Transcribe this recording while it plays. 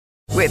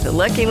With the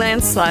Lucky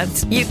Land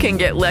Slots, you can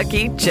get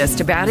lucky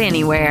just about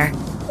anywhere.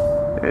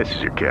 This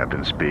is your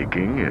captain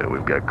speaking.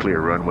 We've got clear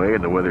runway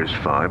and the weather's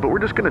fine, but we're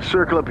just going to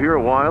circle up here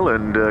a while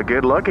and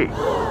get lucky.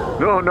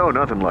 No,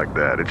 nothing like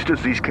that. It's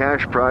just these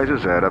cash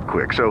prizes add up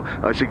quick. So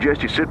I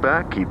suggest you sit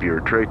back, keep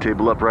your tray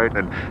table upright,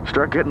 and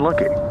start getting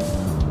lucky.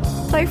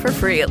 Play for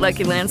free at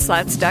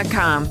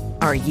LuckyLandSlots.com.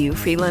 Are you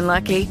feeling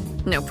lucky?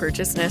 No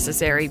purchase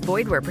necessary.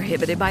 Void where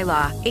prohibited by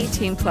law.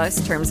 18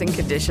 plus terms and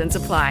conditions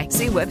apply.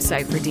 See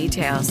website for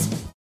details.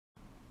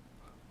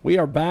 We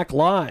are back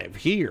live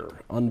here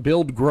on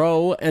Build,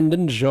 Grow, and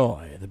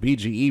Enjoy, the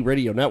BGE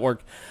Radio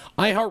Network,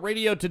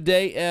 iHeartRadio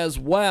today as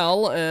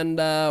well. And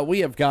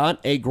we have got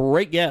a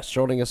great guest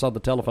joining us on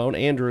the telephone.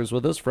 Andrew is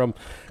with us from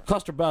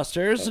Cluster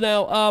Busters.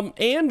 Now,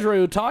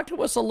 Andrew, talk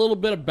to us a little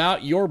bit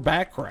about your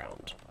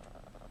background.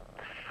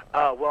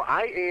 Well,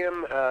 I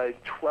am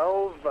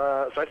 12,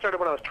 so I started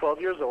when I was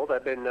 12 years old.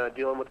 I've been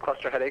dealing with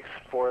cluster headaches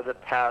for the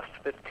past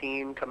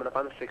 15, coming up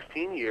on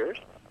 16 years.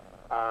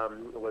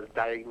 Was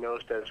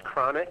diagnosed as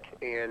chronic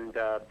and,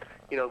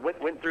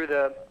 went through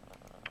the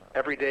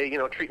everyday,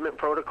 treatment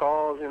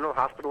protocols,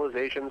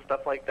 hospitalization,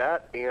 stuff like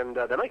that. And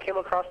then I came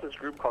across this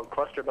group called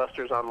Cluster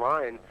Busters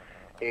online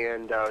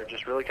and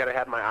just really kind of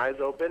had my eyes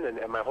open and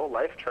my whole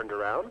life turned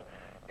around.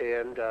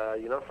 And,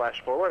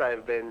 flash forward,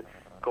 I've been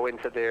going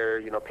to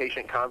their,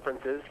 patient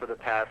conferences for the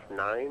past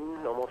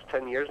 9, almost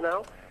 10 years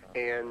now.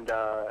 And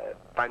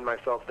find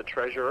myself the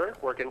treasurer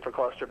working for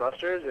Cluster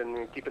Busters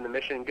and keeping the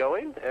mission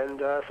going. And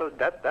so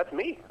that's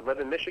me. I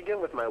live in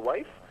Michigan with my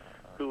wife,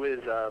 who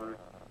is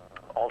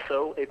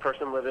also a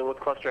person living with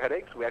cluster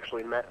headaches. We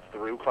actually met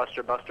through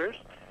Cluster Busters.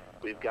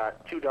 We've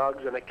got 2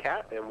 dogs and a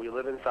cat, and we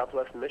live in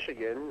Southwest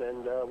Michigan,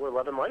 and we're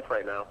loving life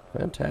right now.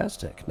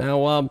 Fantastic.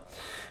 Now,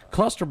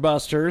 Cluster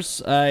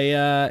Busters,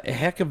 a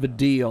heck of a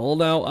deal.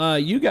 Now,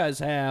 you guys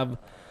have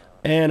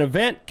an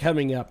event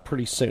coming up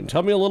pretty soon.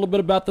 Tell me a little bit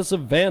about this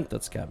event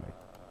that's coming.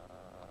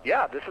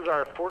 Yeah, this is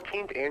our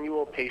 14th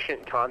annual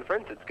patient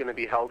conference. It's going to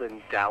be held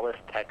in Dallas,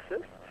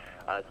 Texas.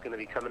 It's going to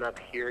be coming up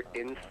here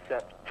in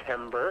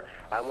September.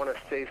 I want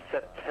to say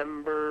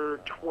September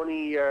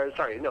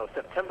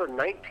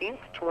 19th,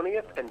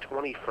 20th, and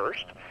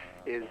 21st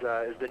is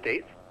the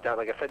dates.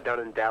 Like I said,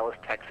 down in Dallas,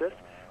 Texas.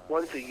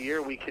 Once a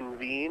year, we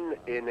convene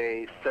in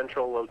a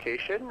central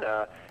location,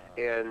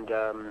 and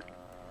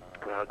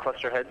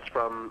cluster heads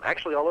from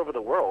actually all over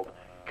the world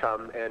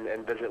come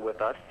and visit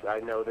with us. I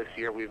know this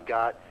year we've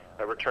got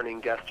a returning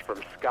guest from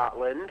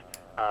Scotland.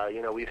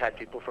 We've had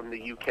people from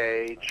the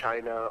UK,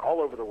 China,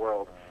 all over the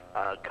world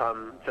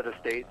come to the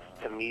States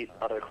to meet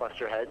other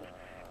cluster heads.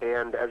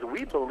 And as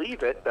we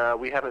believe it,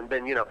 we haven't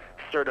been,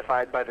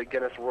 certified by the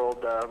Guinness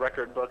World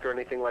Record Book or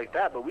anything like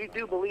that, but we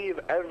do believe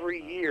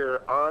every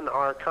year on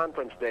our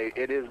conference day,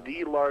 it is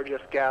the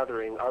largest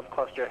gathering of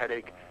cluster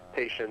headache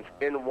patients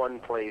in one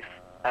place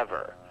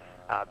ever.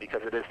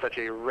 Because it is such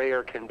a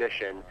rare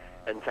condition,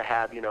 and to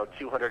have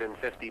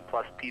 250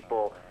 plus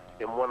people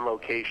in one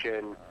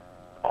location,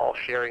 all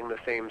sharing the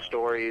same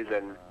stories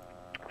and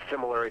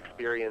similar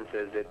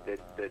experiences,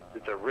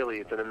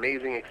 it's an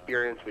amazing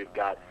experience. We've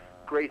got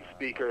great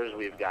speakers,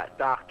 we've got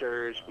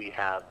doctors, we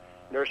have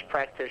nurse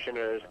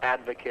practitioners,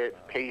 advocates,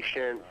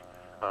 patients.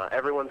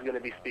 Everyone's going to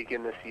be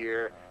speaking this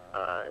year.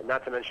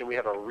 Not to mention, we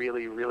have a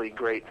really, really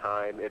great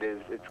time.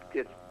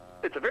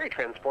 It's a very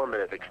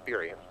transformative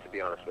experience, to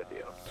be honest with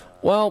you.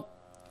 Well,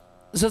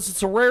 since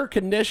it's a rare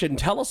condition,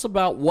 tell us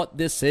about what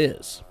this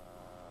is.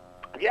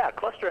 Yeah,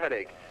 cluster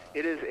headache.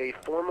 It is a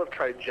form of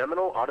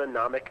trigeminal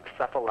autonomic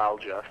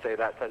cephalalgia. Say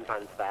that 10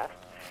 times fast.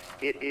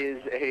 It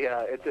is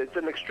it's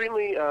an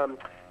extremely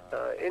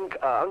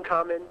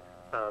uncommon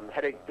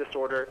headache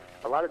disorder.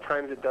 A lot of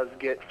times it does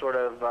get sort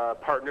of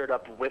partnered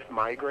up with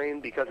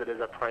migraine because it is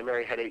a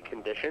primary headache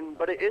condition,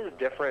 but it is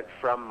different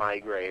from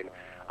migraine.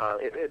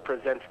 It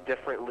presents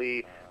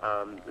differently.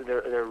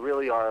 There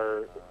really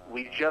are,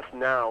 we just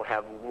now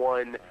have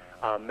one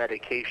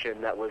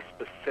medication that was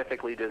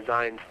specifically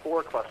designed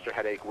for cluster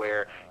headache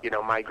where,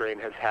 migraine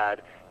has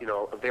had,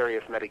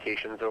 various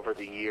medications over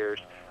the years.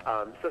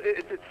 So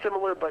it's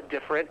similar but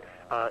different.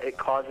 It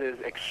causes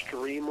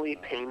extremely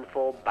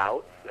painful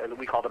bouts, and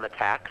we call them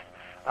attacks.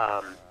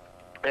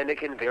 And it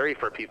can vary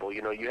for people.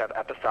 You have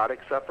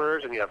episodic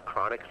sufferers and you have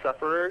chronic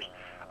sufferers.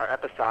 Our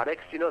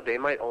episodics, they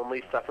might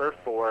only suffer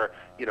for,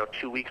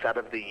 2 weeks out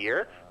of the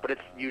year, but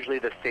it's usually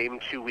the same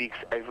 2 weeks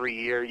every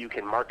year. You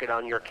can mark it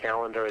on your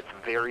calendar. It's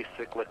very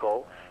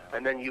cyclical.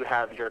 And then you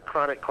have your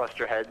chronic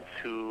cluster heads,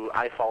 who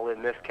I fall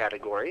in this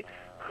category,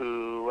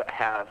 who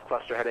have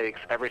cluster headaches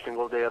every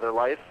single day of their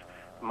life,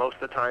 most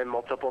of the time,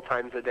 multiple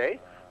times a day,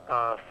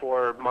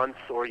 for months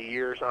or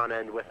years on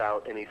end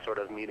without any sort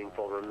of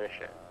meaningful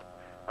remission.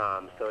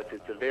 So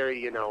it's a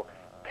very,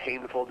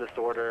 painful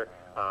disorder.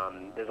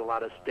 There's a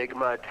lot of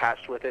stigma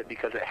attached with it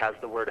because it has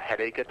the word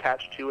headache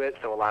attached to it.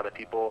 So a lot of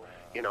people,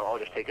 I'll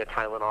just take a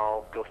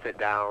Tylenol, go sit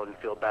down,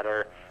 feel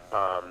better.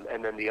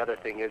 And then the other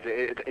thing is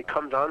it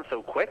comes on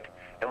so quick,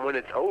 and when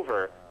it's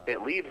over,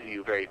 it leaves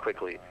you very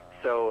quickly.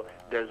 So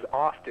there's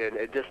often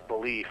a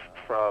disbelief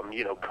from,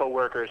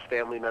 coworkers,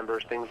 family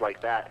members, things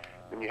like that,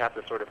 and you have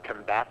to sort of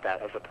combat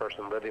that as a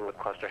person living with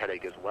cluster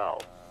headache as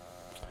well.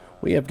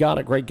 We have got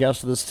a great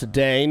guest with us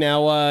today.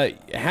 Now,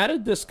 how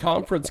did this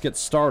conference get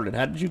started?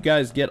 How did you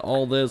guys get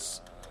all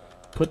this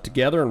put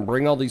together and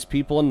bring all these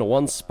people into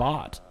one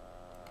spot?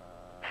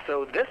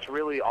 So this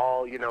really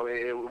all,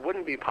 it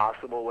wouldn't be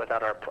possible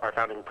without our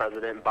founding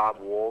president, Bob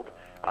Wold.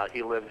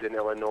 He lives in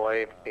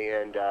Illinois,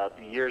 and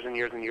years and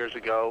years and years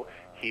ago,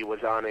 he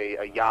was on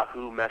a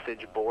Yahoo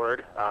message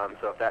board.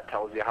 So if that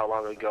tells you how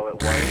long ago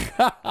it was.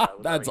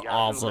 That's on a Yahoo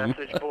awesome.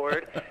 Message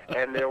board,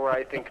 and there were,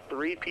 I think,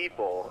 3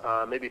 people,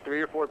 maybe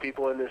 3 or 4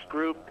 people in this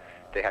group.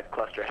 They had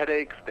cluster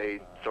headaches. They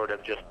sort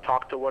of just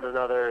talked to one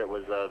another. It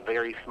was a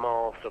very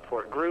small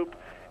support group,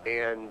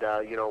 and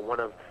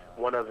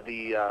one of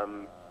the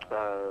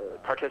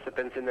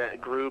participants in that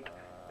group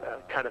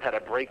kind of had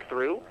a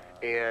breakthrough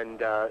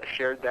and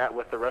shared that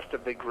with the rest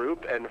of the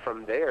group, and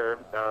from there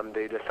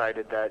they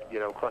decided that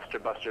Cluster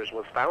Busters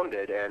was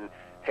founded, and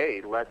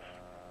hey, let's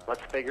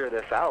figure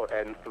this out.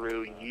 And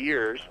through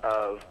years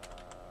of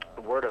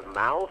word of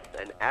mouth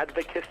and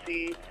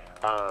advocacy,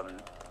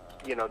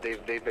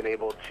 they've been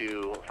able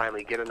to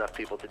finally get enough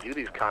people to do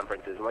these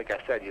conferences. And like I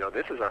said,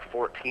 this is our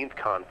 14th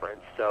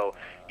conference. So,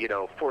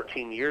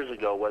 14 years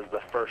ago was the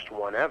first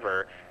one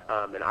ever,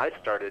 and I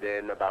started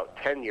in about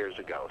 10 years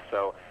ago.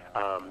 So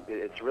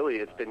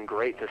it's been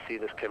great to see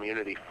this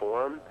community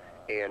form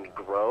and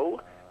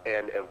grow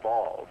and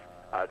evolve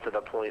to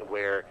the point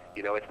where,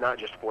 it's not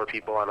just 4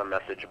 people on a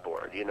message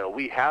board.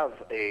 We have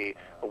a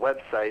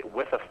website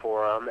with a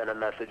forum and a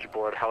message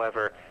board.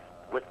 However,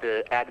 with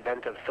the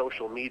advent of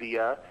social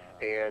media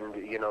and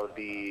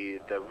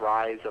the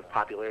rise of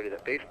popularity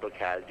that Facebook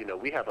has,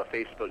 we have a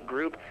Facebook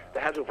group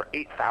that has over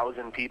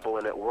 8,000 people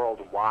in it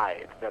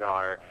worldwide that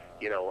are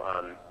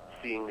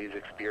seeing these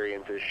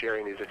experiences,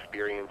 sharing these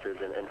experiences,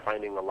 and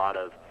finding a lot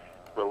of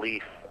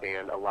relief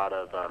and a lot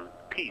of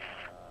peace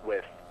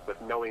with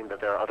knowing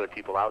that there are other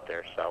people out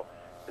there. So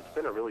it's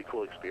been a really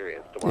cool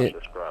experience to watch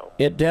this grow.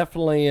 It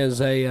definitely is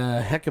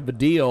a heck of a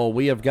deal.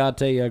 We have got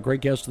a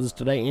great guest with us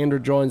today. Andrew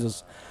joins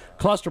us,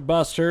 Cluster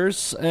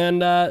Busters.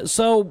 And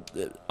so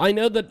I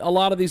know that a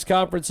lot of these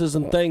conferences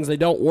and things, they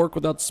don't work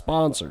without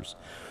sponsors.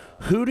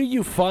 Who do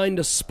you find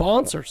to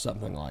sponsor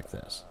something like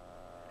this?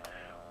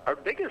 Our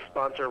biggest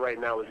sponsor right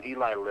now is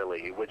Eli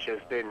Lilly, which has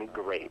been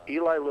great.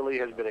 Eli Lilly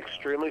has been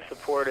extremely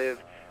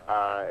supportive,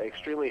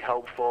 extremely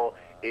helpful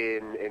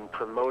in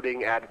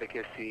promoting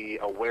advocacy,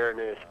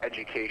 awareness,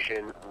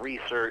 education,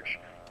 research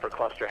for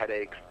cluster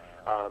headaches.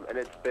 And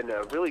it's been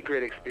a really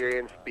great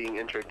experience being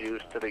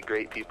introduced to the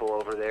great people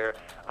over there.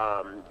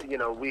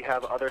 We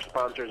have other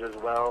sponsors as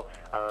well.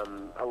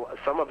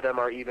 Some of them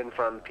are even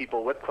from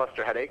people with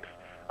cluster headaches.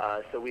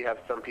 So we have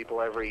some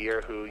people every year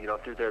who,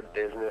 through their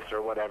business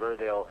or whatever,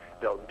 they'll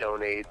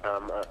donate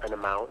an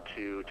amount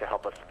to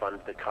help us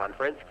fund the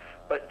conference.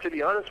 But to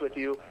be honest with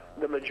you,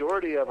 the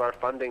majority of our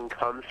funding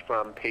comes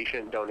from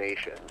patient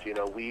donations.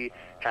 We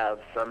have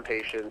some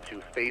patients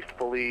who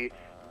faithfully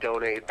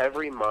donate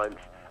every month,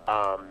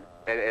 and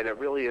it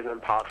really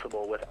isn't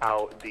possible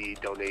without the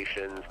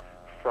donations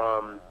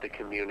from the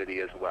community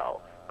as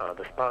well.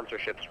 The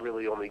sponsorships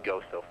really only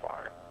go so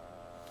far.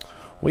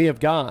 We have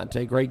got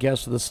a great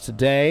guest with us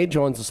today.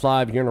 Joins us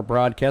live here in our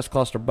broadcast,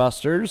 Cluster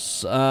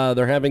Busters.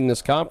 They're having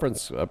this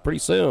conference pretty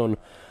soon.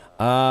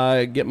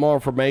 Get more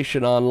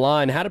information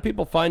online. How do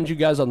people find you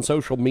guys on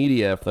social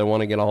media if they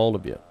want to get a hold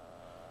of you?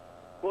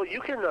 Well,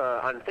 you can,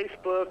 on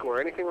Facebook or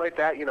anything like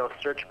that,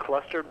 search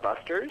Cluster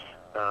Busters.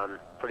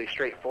 Pretty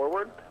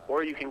straightforward.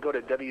 Or you can go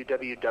to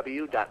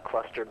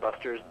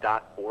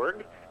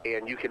www.clusterbusters.org,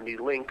 and you can be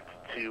linked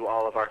to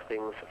all of our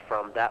things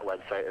from that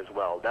website as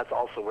well. That's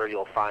also where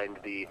you'll find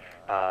the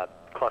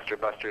Cluster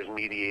Busters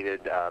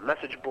mediated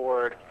message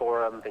board,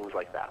 forum, things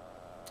like that.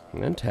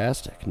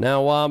 Fantastic.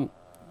 Now,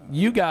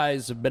 you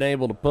guys have been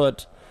able to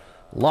put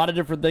a lot of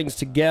different things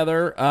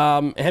together.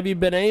 Have you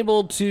been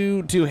able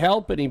to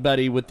help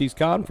anybody with these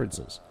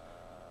conferences?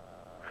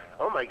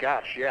 Oh my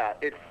gosh, yeah.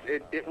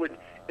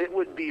 It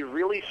would be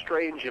really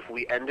strange if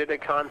we ended a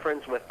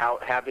conference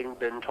without having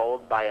been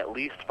told by at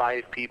least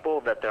 5 people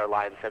that their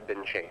lives have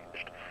been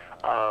changed.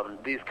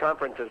 These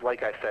conferences,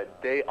 like I said,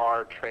 they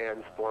are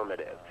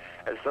transformative.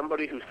 As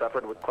somebody who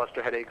suffered with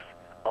cluster headaches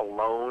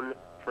alone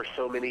for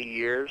so many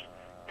years,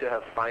 to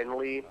have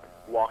finally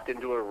walked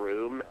into a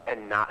room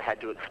and not had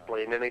to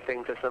explain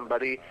anything to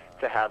somebody,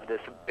 to have this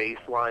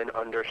baseline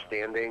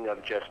understanding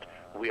of just,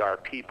 we are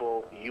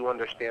people, you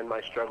understand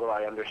my struggle,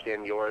 I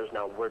understand yours,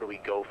 now where do we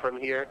go from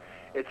here?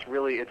 It's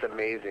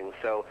amazing.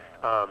 So,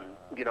 I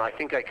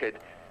think I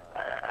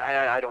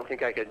don't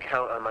think I could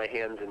count on my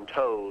hands and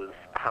toes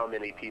how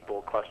many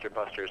people Cluster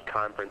Busters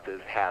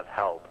conferences have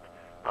helped.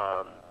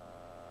 I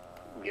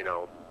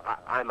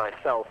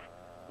myself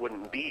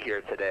wouldn't be here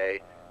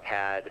today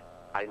had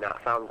I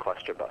not found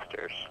Cluster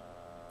Busters.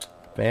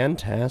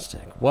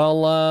 Fantastic.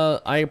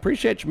 Well, I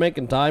appreciate you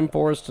making time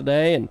for us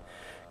today and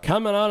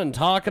coming on and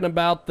talking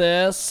about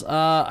this.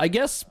 I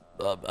guess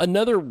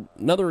another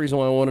reason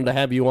why I wanted to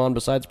have you on,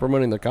 besides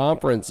promoting the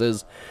conference,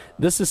 is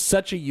this is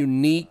such a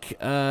unique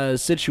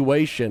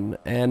situation,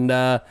 and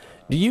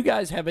Do you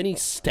guys have any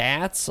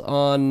stats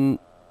on,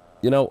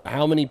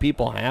 how many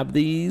people have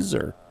these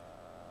or?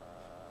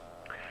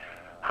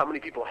 How many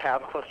people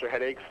have cluster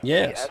headaches?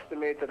 Yes. We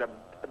estimate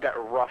that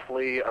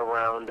roughly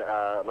around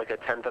like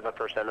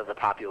 0.1% of the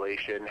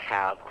population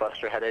have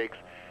cluster headaches.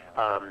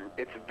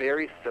 It's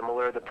very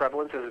similar. The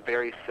prevalence is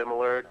very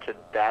similar to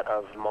that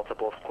of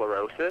multiple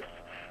sclerosis.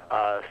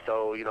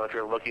 So, if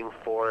you're looking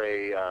for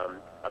a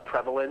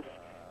prevalence,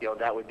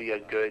 that would be a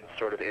good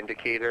sort of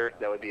indicator.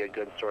 That would be a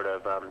good sort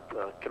of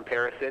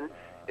comparison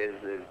is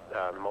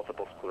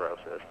multiple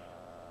sclerosis.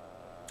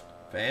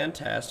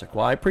 Fantastic.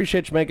 Well, I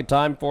appreciate you making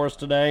time for us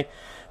today.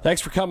 Thanks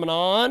for coming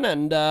on,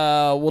 and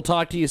we'll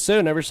talk to you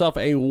soon. Have yourself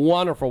a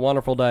wonderful,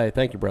 wonderful day.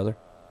 Thank you, brother.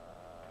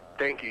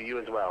 Thank you. You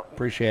as well.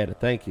 Appreciate it.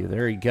 Thank you.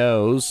 There he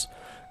goes.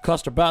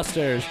 Cluster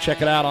Busters.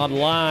 Check it out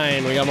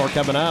online. We got more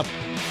coming up.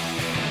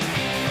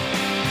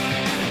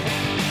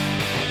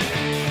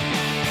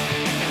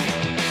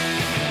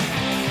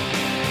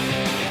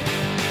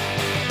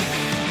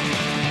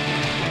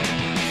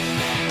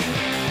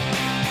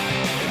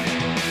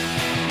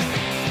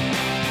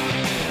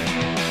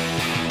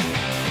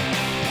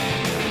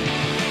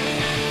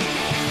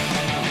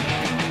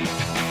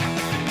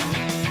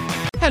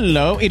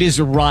 Hello, it is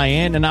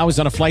Ryan, and I was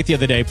on a flight the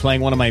other day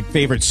playing one of my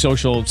favorite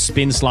social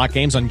spin slot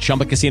games on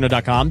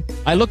ChumbaCasino.com.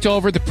 I looked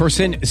over at the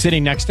person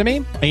sitting next to me,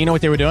 and you know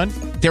what they were doing?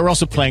 They were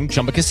also playing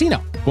Chumba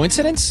Casino.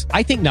 Coincidence?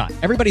 I think not.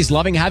 Everybody's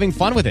loving having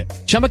fun with it.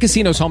 Chumba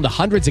Casino is home to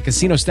hundreds of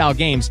casino-style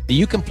games that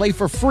you can play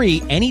for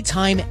free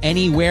anytime,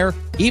 anywhere,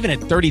 even at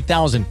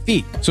 30,000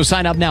 feet. So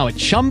sign up now at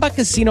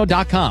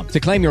ChumbaCasino.com to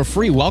claim your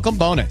free welcome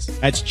bonus.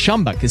 That's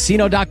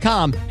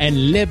ChumbaCasino.com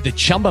and live the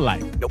Chumba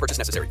life. No purchase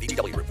necessary.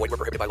 BGE. Void where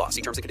prohibited by law.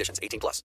 See terms and conditions. 18+.